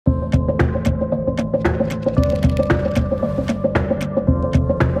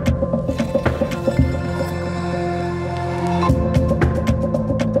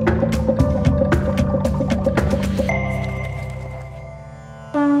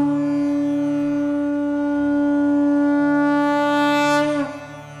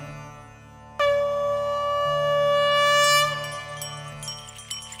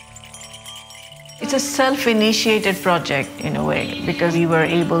it's a self-initiated project in a way, because we were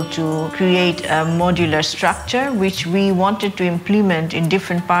able to create a modular structure which we wanted to implement in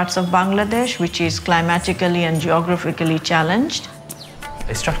different parts of Bangladesh, which is climatically and geographically challenged.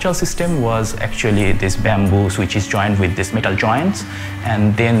 The structural system was actually this bamboo which is joined with these metal joints,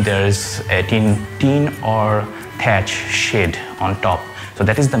 and then there's a tin or thatch shade on top. So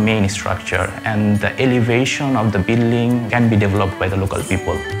that is the main structure, and the elevation of the building can be developed by the local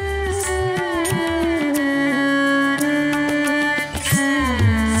people.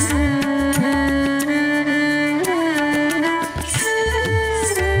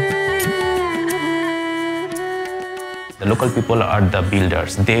 The local people are the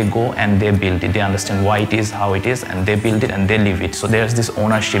builders. They go and they build it. They understand why it is, how it is, and they build it and they live it. So there's this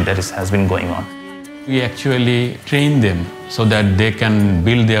ownership that has been going on. We actually train them so that they can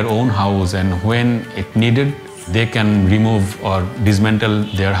build their own house, and when it needed, they can remove or dismantle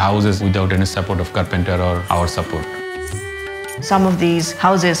their houses without any support of carpenter or our support. Some of these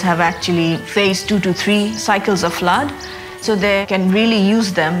houses have actually faced 2 to 3 cycles of flood, so they can really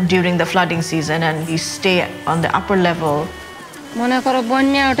use them during the flooding season, and we stay on the upper level. মনে করো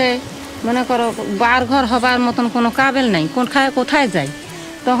বন্যা ওঠে, মনে করো বারঘর হবার মতন কোনো কাবেল নাই, কোথায় যাই,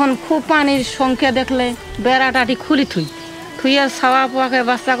 তখন খুব পানির সংখ্যা দেখলে বেড়াটাটি খুলি থুইয়া ছাওয়া পোয়াকে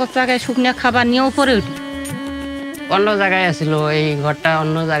বাচ্চা কোচ্চাকে শুকনো খাবার নিয়েও পরে উঠি। অন্য জায়গায় ছিল, এই ঘরটা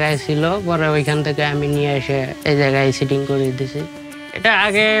অন্য জায়গায় ছিল, পরে ওইখান থেকে আমি নিয়ে এসে এই জায়গায় সিটিং করে দিয়েছি। এটা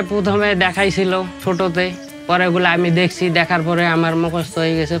আগে প্রথমে দেখাইছিল ছোটতে, পরে এগুলো আমি দেখছি, দেখার পরে আমার মুখস্থ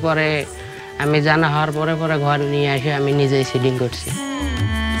হয়ে গেছে, পরে আমি জানা হওয়ার পরে ঘর নিয়ে এসে আমি নিজেই সিটিং করছি।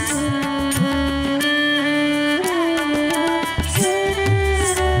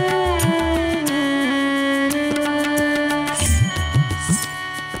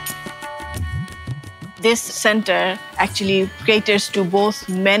 This center actually caters to both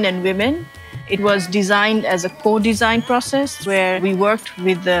men and women. It was designed as a co-design process where we worked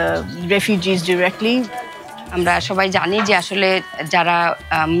with the refugees directly. আমরা সবাই জানি যে আসলে যারা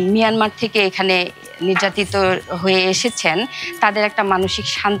মিয়ানমার থেকে এখানে নির্যাতিত হয়ে এসেছেন, তাদের একটা মানসিক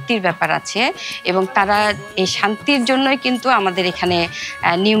শান্তির ব্যাপার আছে, এবং তারা এই শান্তির জন্যই কিন্তু আমাদের এখানে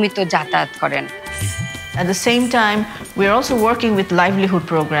নিয়মিত যাতায়াত করেন। At the same time, we're also working with livelihood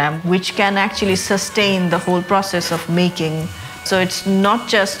program, which can actually sustain the whole process of making. So it's not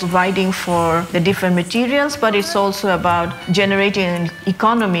just providing for the different materials, but it's also about generating an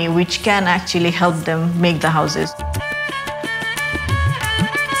economy which can actually help them make the houses.